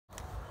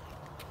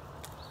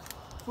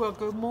Well,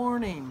 good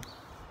morning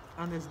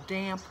on this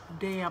damp,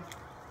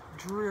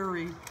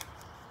 dreary,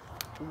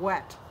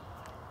 wet.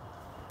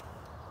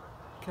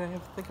 Can I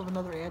think of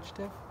another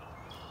adjective?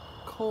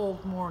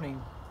 Cold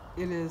morning.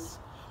 It is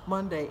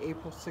Monday,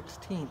 April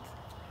 16th.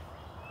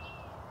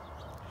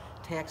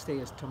 Tax day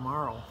is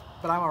tomorrow,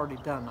 but I'm already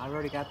done. I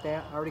already got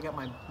that. I already got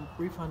my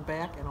refund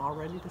back and all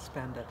ready to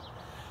spend it.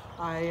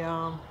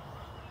 I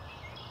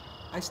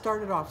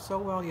started off so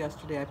well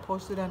yesterday. I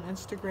posted on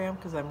Instagram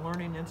because I'm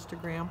learning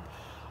Instagram.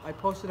 I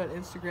posted on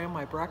Instagram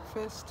my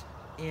breakfast,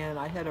 and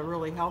I had a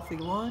really healthy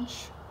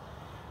lunch,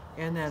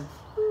 and then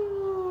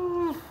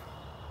it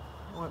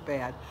went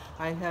bad.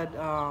 I had,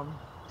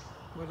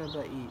 what did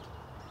I eat?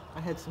 I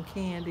had some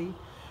candy.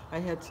 I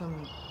had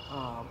some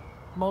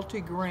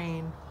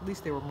multi-grain, at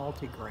least they were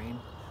multi-grain,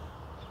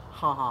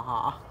 ha ha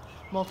ha,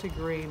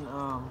 multi-grain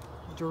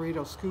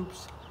Dorito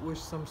scoops with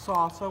some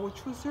salsa,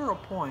 which was 0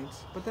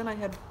 points, but then I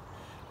had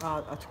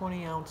a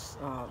 20-ounce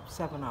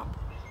 7-Up.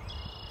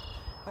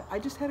 I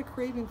just had a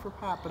craving for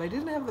pop, but I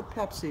didn't have the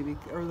Pepsi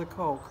or the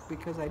Coke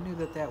because I knew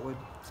that that would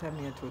send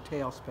me into a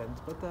tailspin.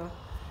 But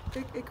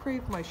it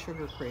craved my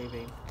sugar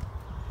craving,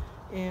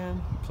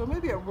 and so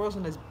maybe it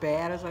wasn't as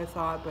bad as I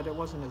thought, but it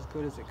wasn't as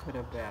good as it could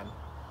have been.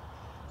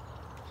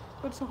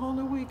 But it's a whole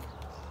new week.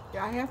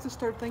 Yeah, I have to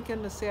start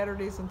thinking the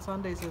Saturdays and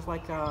Sundays is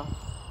like a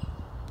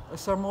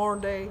Samoan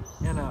day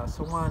and a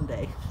Sawan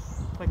day,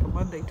 like a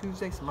Monday,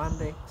 Tuesday,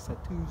 Monday, it's a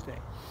Tuesday.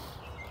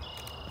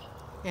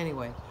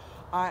 Anyway.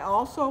 I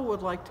also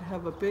would like to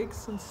have a big,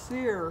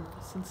 sincere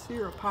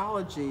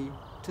apology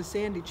to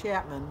Sandy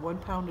Chapman, 1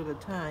 Pound at a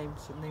Time,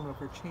 is the name of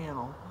her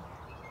channel.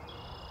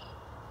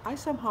 I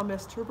somehow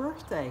missed her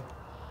birthday.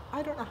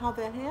 I don't know how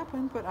that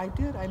happened, but I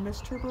did. I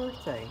missed her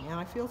birthday, and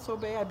I feel so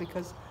bad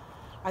because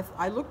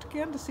I looked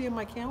again to see in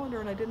my calendar,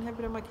 and I didn't have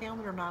it in my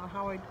calendar. Not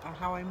how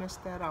I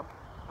messed that up.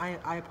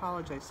 I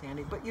apologize,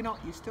 Sandy, but you know,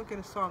 you still get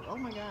a song. Oh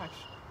my gosh.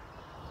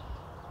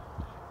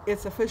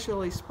 It's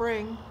officially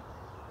spring.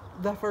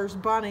 The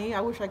first bunny,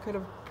 I wish I could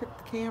have picked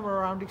the camera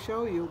around to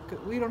show you.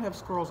 We don't have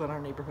squirrels in our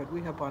neighborhood,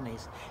 we have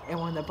bunnies. And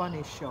when the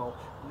bunnies show,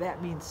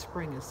 that means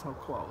spring is so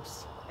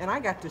close. And I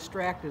got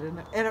distracted, and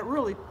it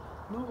really,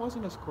 no, it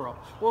wasn't a squirrel.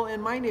 Well,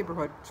 in my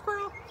neighborhood,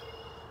 squirrel,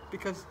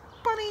 because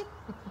bunny.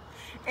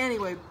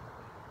 Anyway,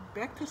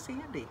 back to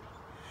Sandy.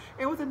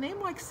 And with a name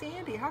like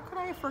Sandy, how could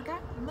I have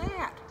forgotten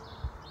that?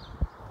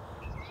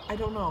 I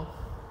don't know.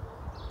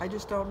 I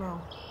just don't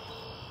know.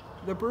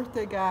 The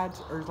birthday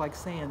gods are like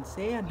saying,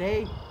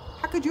 Sandy,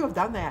 how could you have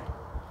done that?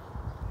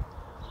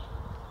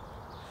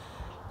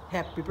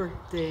 Happy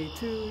birthday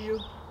to you.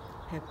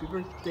 Happy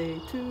birthday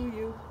to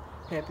you.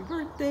 Happy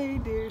birthday,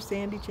 dear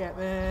Sandy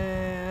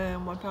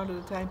Chapman. 1 Pound at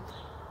a Time.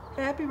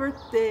 Happy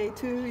birthday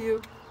to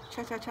you.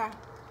 Cha-cha-cha.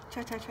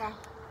 Cha-cha-cha.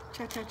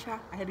 Cha-cha-cha.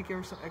 I had to give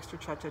her some extra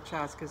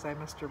cha-cha-chas because I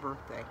missed her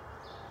birthday.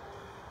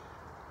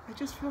 I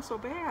just feel so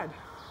bad.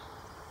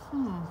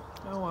 Oh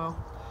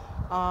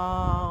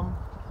well.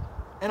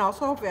 And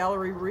also,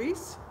 Valerie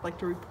Reese, I'd like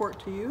to report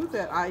to you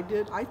that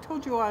I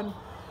told you on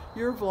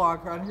your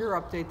vlog, on your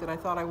update, that I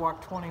thought I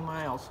walked 20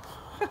 miles.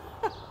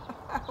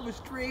 I was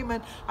dreaming.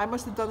 I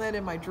must have done that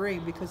in my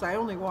dream because I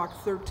only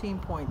walked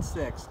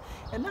 13.6.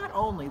 And not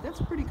only,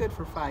 that's pretty good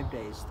for 5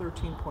 days,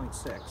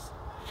 13.6.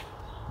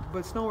 But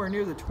it's nowhere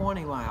near the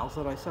 20 miles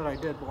that I said I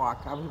did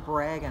walk. I was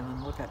bragging,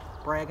 and look at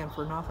bragging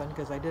for nothing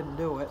because I didn't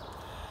do it.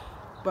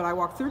 But I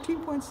walked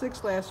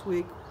 13.6 last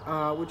week,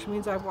 which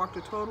means I've walked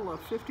a total of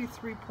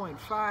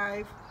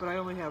 53.5, but I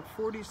only have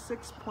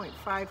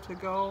 46.5 to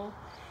go.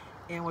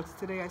 And what's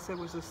today I said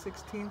was the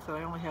 16th, and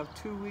I only have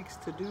 2 weeks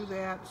to do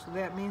that. So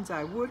that means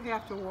I would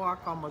have to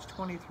walk almost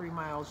 23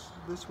 miles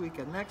this week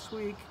and next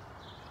week.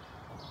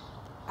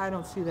 I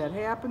don't see that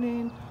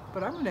happening,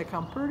 but I'm going to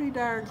come pretty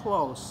darn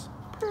close.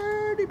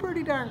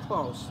 Pretty darn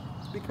close.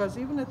 Because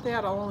even at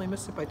that, I'll only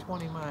miss it by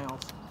 20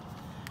 miles,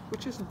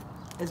 which isn't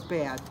as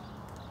bad.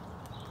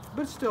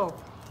 But still,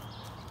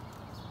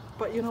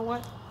 but you know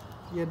what?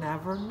 You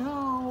never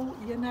know.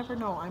 You never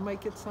know. I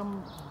might get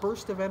some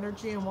burst of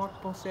energy and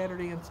walk both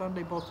Saturday and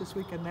Sunday, both this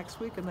week and next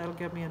week, and that'll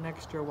give me an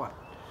extra, what,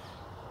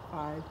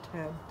 5,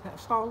 10,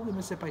 so I'll only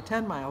miss it by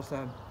 10 miles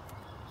then.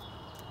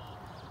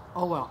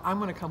 Oh well, I'm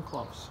going to come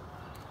close.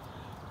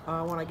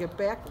 When I get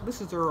back, this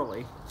is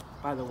early,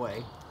 by the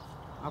way.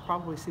 I'll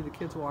probably see the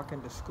kids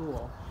walking to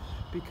school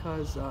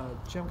because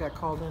Jim got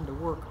called in to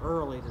work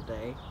early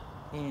today.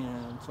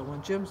 And so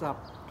when Jim's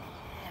up,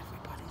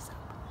 everybody's up.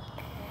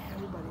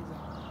 Everybody's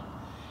up.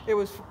 It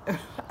was,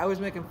 I was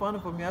making fun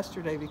of him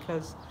yesterday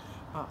because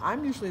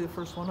I'm usually the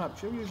first one up.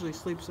 Jim usually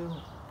sleeps in,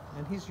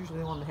 and he's usually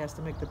the one that has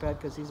to make the bed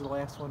because he's the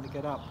last one to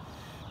get up.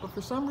 But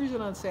for some reason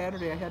on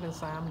Saturday I had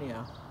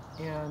insomnia,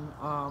 and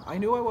I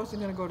knew I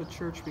wasn't going to go to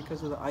church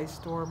because of the ice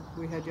storm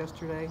we had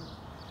yesterday.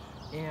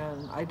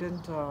 And I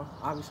didn't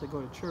obviously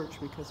go to church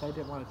because I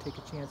didn't want to take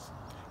a chance.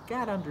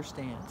 God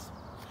understands.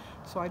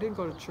 So I didn't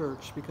go to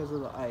church because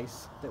of the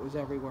ice that was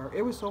everywhere.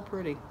 It was so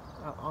pretty,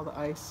 all the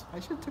ice. I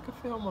should have took a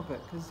film of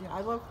it because I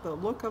love the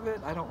look of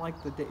it. I don't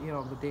like the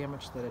the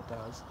damage that it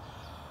does.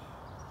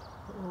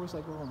 Where was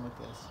I going with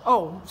this?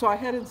 Oh, so I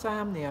had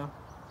insomnia.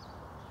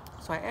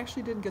 So I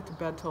actually didn't get to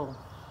bed till,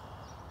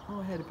 oh,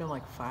 it had been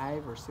like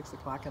 5 or 6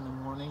 o'clock in the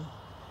morning.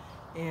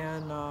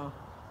 And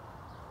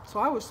so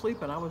I was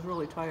sleeping. I was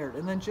really tired.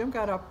 And then Jim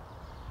got up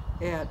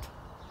at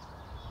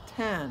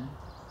 10,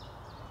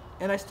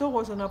 and I still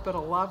wasn't up at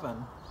 11.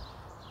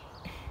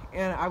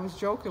 And I was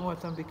joking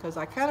with him because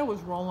I kind of was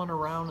rolling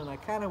around and I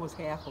kind of was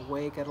half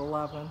awake at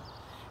 11.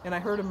 And I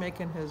heard him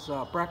making his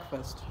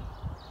breakfast.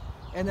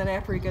 And then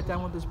after he got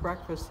done with his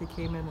breakfast, he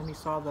came in and he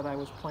saw that I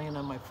was playing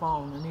on my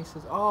phone. And he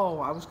says, oh,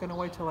 I was going to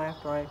wait till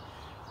after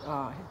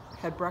I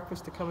had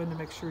breakfast to come in to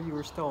make sure you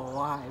were still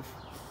alive.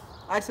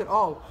 I said,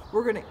 oh,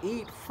 we're going to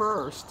eat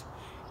first.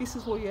 He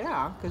says, well,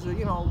 yeah, because,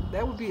 you know,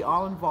 that would be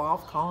all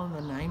involved, calling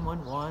the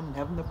 911,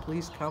 having the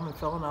police come and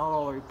filling out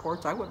all the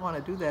reports. I wouldn't want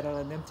to do that on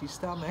an empty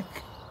stomach.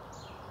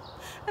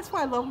 That's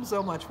why I love him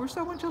so much. We're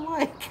so much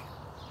alike.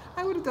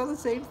 I would have done the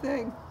same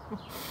thing.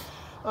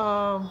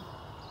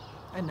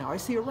 And now I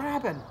see a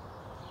robin.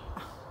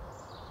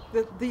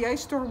 The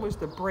ice storm was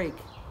the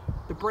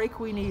break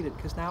we needed,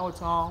 because now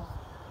it's all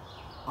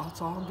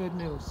good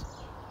news.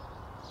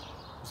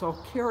 So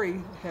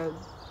Carrie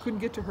couldn't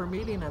get to her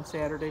meeting on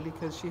Saturday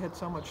because she had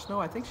so much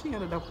snow. I think she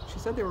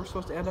said they were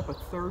supposed to end up with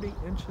 30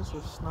 inches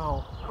of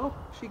snow. Oh,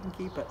 she can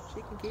keep it.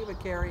 She can keep it,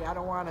 Carrie. I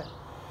don't want it.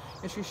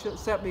 And she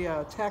sent me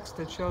a text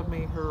and showed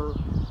me her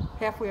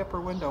halfway up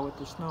her window with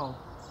the snow.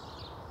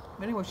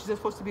 Anyway, she's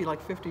supposed to be like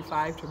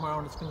 55 tomorrow,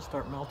 and it's going to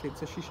start melting,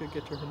 so she should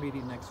get to her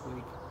meeting next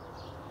week.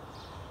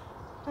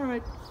 All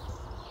right.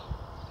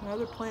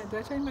 Another plan. Did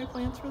I tell you my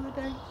plans for the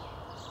day?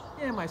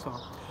 Yeah, might as well.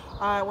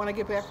 When I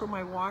get back from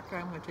my walk,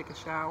 I'm going to take a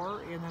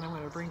shower, and then I'm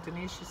going to bring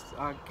Denise.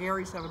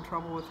 Gary's having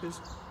trouble with his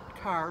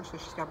car, so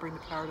she's got to bring the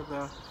car to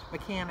the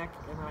mechanic,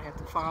 and then I have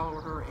to follow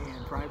her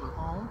and drive her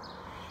home.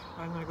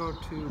 I'm going to go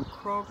to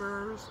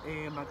Kroger's,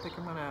 and I think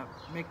I'm going to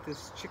make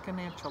this chicken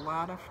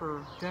enchilada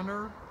for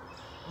dinner.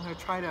 I'm going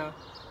to try to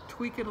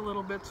tweak it a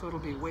little bit so it'll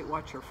be Weight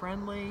Watcher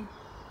friendly,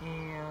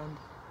 and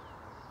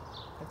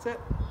that's it.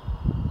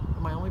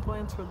 My only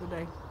plans for the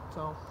day.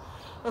 So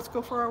let's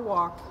go for our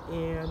walk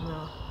and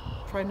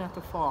try not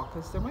to fall,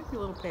 because there might be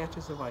little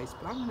patches of ice,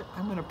 but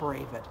I'm gonna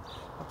brave it.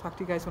 I'll talk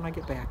to you guys when I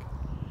get back.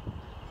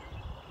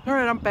 All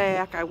right, I'm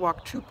back. I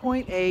walked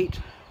 2.8,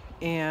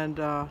 and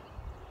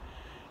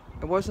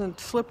it wasn't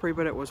slippery,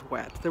 but it was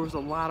wet. There was a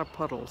lot of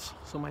puddles,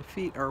 so my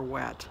feet are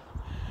wet.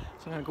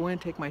 So I'm gonna go in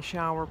and take my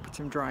shower, put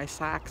some dry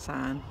socks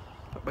on,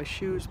 put my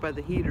shoes by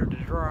the heater to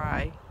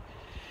dry,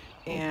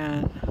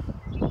 and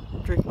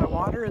drink my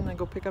water, and then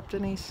go pick up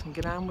Denise and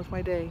get on with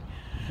my day.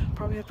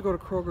 Probably have to go to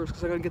Kroger's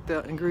because I'm gonna get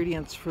the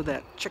ingredients for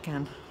that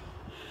chicken,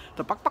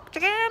 the buck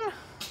chicken,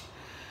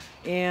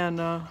 and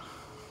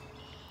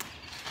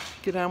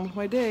get on with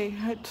my day.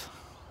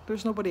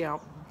 There's nobody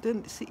out.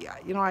 Didn't see,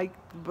 you know,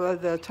 by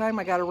the time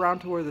I got around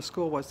to where the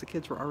school was, the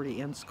kids were already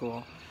in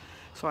school,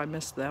 so I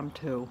missed them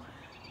too.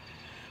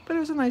 But it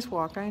was a nice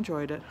walk. I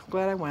enjoyed it.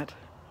 Glad I went.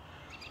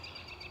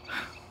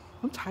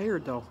 I'm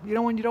tired though. You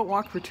know, when you don't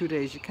walk for 2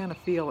 days, you kind of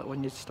feel it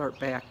when you start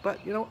back.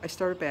 But you know, I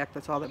started back.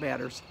 That's all that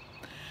matters.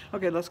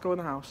 Okay, let's go in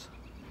the house.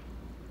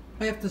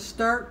 I have to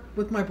start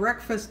with my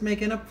breakfast,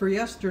 making up for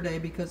yesterday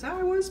because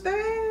I was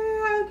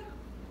bad.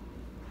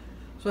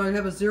 So I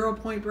have a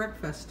 0-point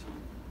breakfast.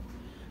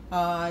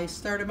 I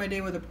started my day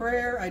with a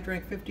prayer. I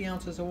drank 50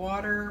 ounces of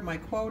water. My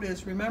quote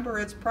is, remember,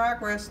 it's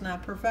progress,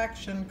 not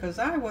perfection, because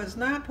I was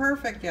not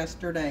perfect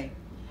yesterday.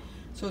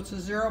 So it's a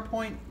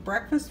 0-point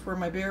breakfast for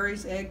my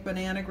berries, egg,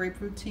 banana,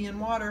 grapefruit tea, and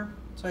water.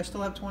 So I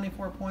still have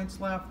 24 points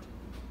left.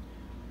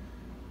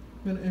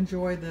 I'm going to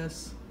enjoy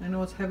this. I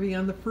know it's heavy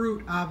on the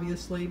fruit,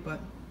 obviously, but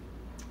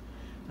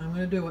I'm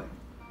going to do it.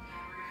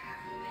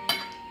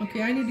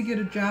 Okay, I need to get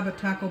a job at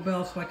Taco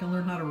Bell so I can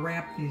learn how to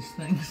wrap these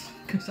things,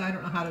 because I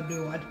don't know how to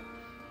do it.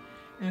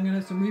 And I'm going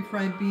to have some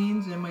refried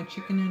beans and my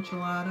chicken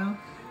enchilada.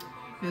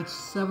 It's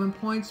 7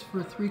 points for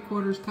a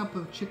 3/4 cup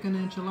of chicken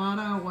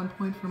enchilada, 1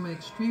 point for my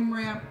extreme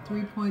wrap,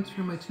 3 points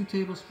for my 2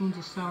 tablespoons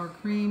of sour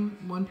cream,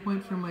 1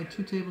 point for my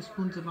 2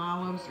 tablespoons of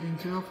olives, and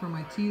 0 for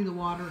my tea, the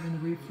water,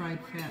 and the refried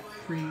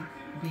fat-free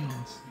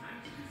beans.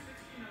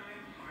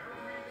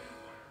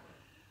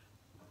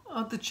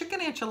 The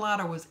chicken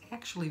enchilada was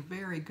actually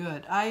very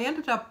good. I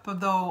ended up,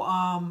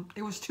 though,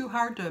 it was too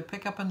hard to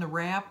pick up in the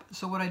wrap,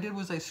 so what I did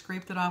was I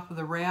scraped it off of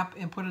the wrap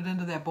and put it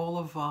into that bowl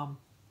of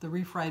the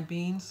refried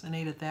beans and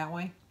ate it that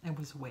way. It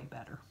was way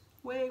better.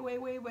 Way, way,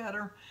 way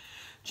better.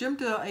 Jim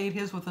ate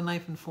his with a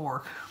knife and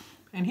fork,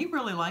 and he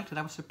really liked it.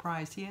 I was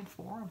surprised. He had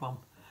 4 of them.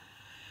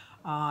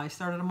 I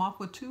started him off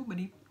with 2, but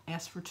he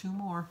asked for 2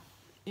 more.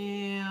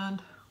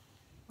 And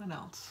what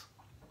else?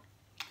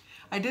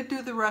 I did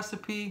do the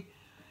recipe.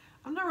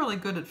 I'm not really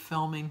good at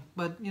filming,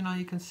 but you know,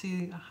 you can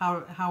see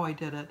how I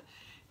did it.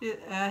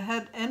 I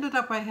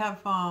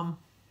have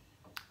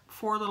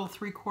 4 little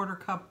 3/4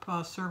 cup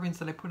servings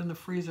that I put in the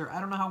freezer. I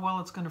don't know how well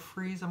it's going to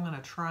freeze. I'm going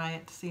to try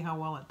it to see how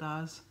well it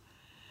does.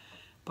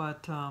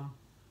 But,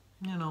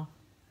 you know,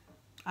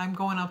 I'm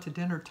going out to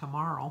dinner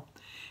tomorrow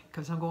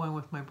because I'm going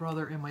with my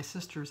brother and my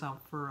sisters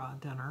out for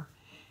dinner.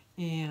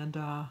 And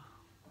so I'm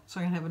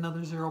going to have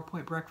another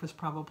 0-point breakfast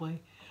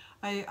probably.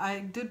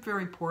 I did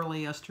very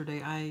poorly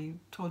yesterday. I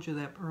told you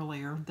that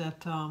earlier.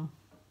 That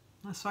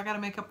so I got to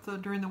make up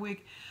during the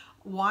week.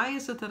 Why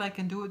is it that I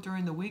can do it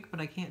during the week,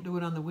 but I can't do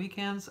it on the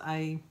weekends?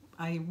 I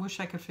wish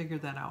I could figure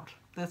that out.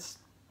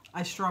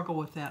 I struggle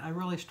with that. I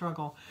really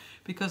struggle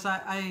because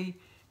I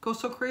go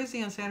so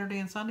crazy on Saturday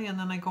and Sunday, and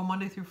then I go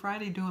Monday through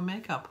Friday doing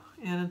makeup,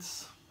 and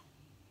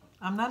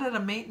I'm not at a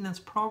maintenance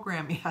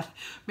program yet.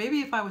 Maybe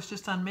if I was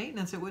just on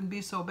maintenance, it wouldn't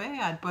be so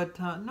bad. But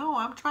no,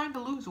 I'm trying to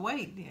lose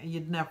weight.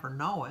 You'd never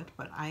know it,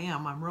 but I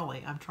am.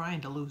 I'm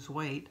trying to lose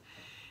weight,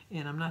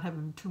 and I'm not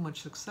having too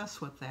much success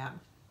with that.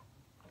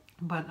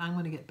 But I'm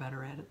going to get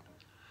better at it.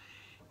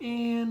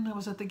 And I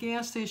was at the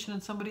gas station,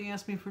 and somebody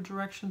asked me for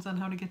directions on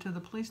how to get to the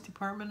police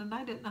department, and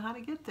I didn't know how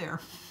to get there.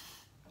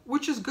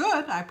 Which is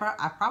good, I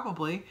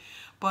probably,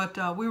 but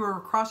we were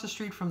across the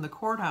street from the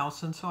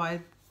courthouse, and so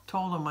I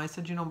told him, I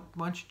said, you know,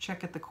 why don't you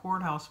check at the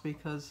courthouse,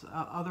 because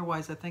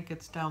otherwise I think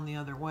it's down the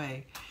other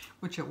way,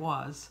 which it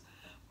was.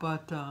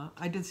 But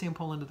I did see him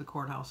pull into the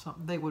courthouse. So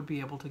they would be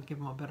able to give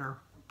him a better,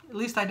 at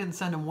least I didn't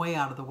send him way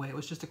out of the way. It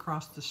was just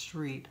across the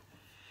street.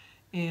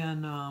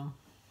 And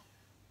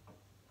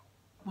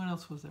what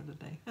else was there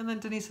today? And then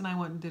Denise and I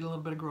went and did a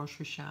little bit of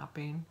grocery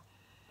shopping.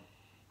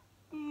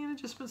 And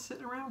I've just been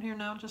sitting around here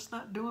now, just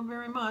not doing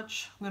very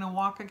much. I'm going to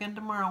walk again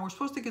tomorrow. We're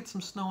supposed to get some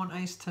snow and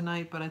ice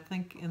tonight, but I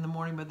think in the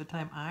morning by the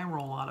time I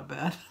roll out of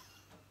bed,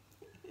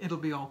 it'll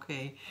be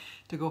okay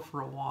to go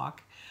for a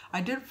walk.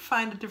 I did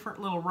find a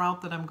different little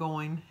route that I'm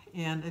going,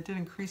 and it did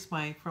increase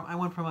I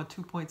went from a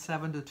 2.7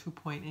 to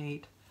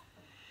 2.8.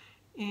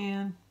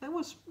 And it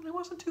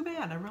wasn't too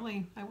bad.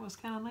 I was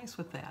kind of nice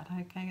with that.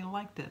 I kind of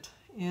liked it.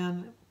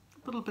 And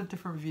a little bit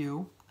different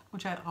view,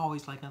 which I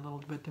always like a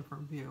little bit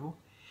different view.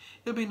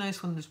 It'll be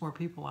nice when there's more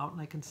people out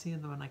and I can see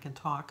them and I can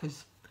talk,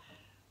 because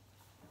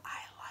I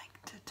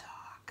like to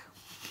talk.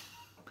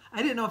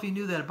 I didn't know if you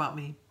knew that about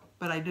me,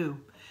 but I do.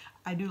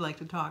 I do like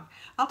to talk.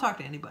 I'll talk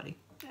to anybody.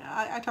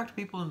 I talk to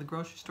people in the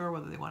grocery store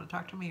whether they want to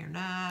talk to me or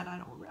not.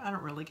 I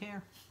don't really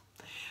care.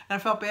 And I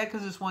felt bad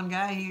because this one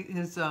guy,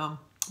 his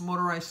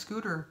motorized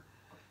scooter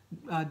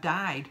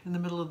died in the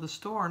middle of the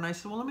store, and I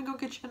said, well, let me go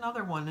get you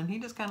another one. And he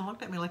just kind of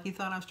looked at me like he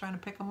thought I was trying to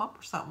pick him up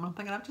or something. I'm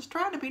thinking, I'm just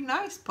trying to be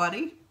nice,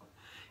 buddy.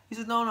 He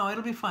said, no,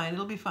 it'll be fine,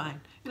 it'll be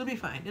fine, it'll be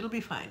fine, it'll be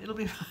fine, it'll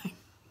be fine.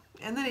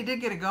 And then he did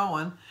get it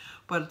going,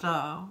 but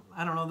I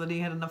don't know that he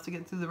had enough to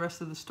get through the rest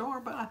of the store,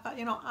 but I thought,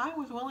 you know, I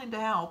was willing to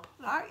help.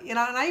 And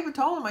I even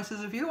told him, I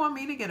says, if you don't want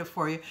me to get it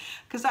for you,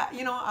 because,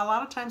 you know, a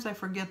lot of times I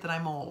forget that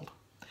I'm old.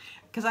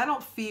 Because I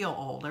don't feel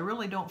old. I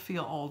really don't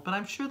feel old. But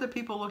I'm sure that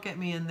people look at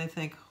me and they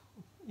think,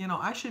 you know,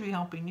 I should be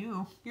helping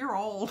you. You're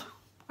old.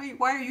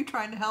 Why are you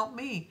trying to help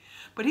me?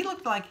 But he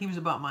looked like he was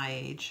about my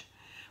age.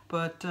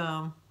 But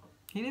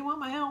he didn't want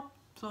my help,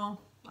 so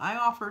I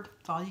offered.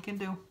 That's all you can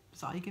do.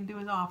 That's all you can do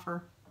is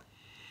offer.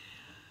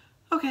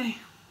 Okay.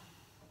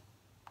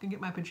 Gonna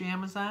get my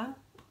pajamas on,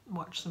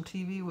 watch some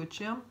TV with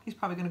Jim. He's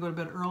probably gonna go to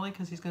bed early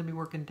because he's gonna be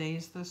working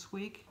days this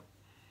week.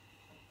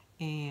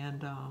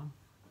 And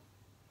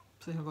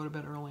so he'll go to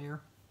bed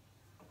earlier.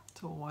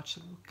 So we'll watch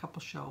a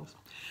couple shows.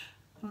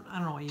 I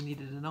don't know why you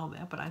needed to know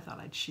that, but I thought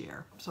I'd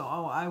share. So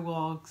I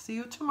will see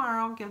you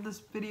tomorrow. Give this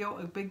video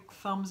a big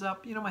thumbs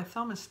up. You know, my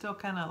thumb is still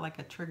kind of like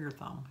a trigger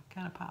thumb,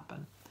 kind of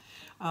popping.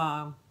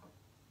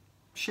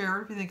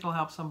 Share if you think it'll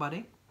help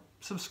somebody.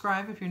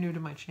 Subscribe if you're new to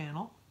my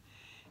channel.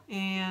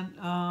 And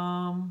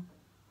I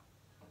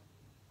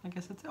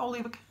guess it's, oh,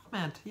 leave a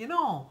comment. You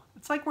know,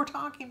 it's like we're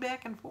talking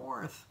back and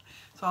forth.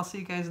 So I'll see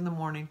you guys in the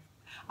morning.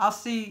 I'll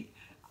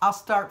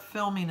start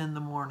filming in the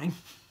morning.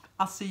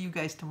 I'll see you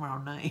guys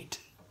tomorrow night.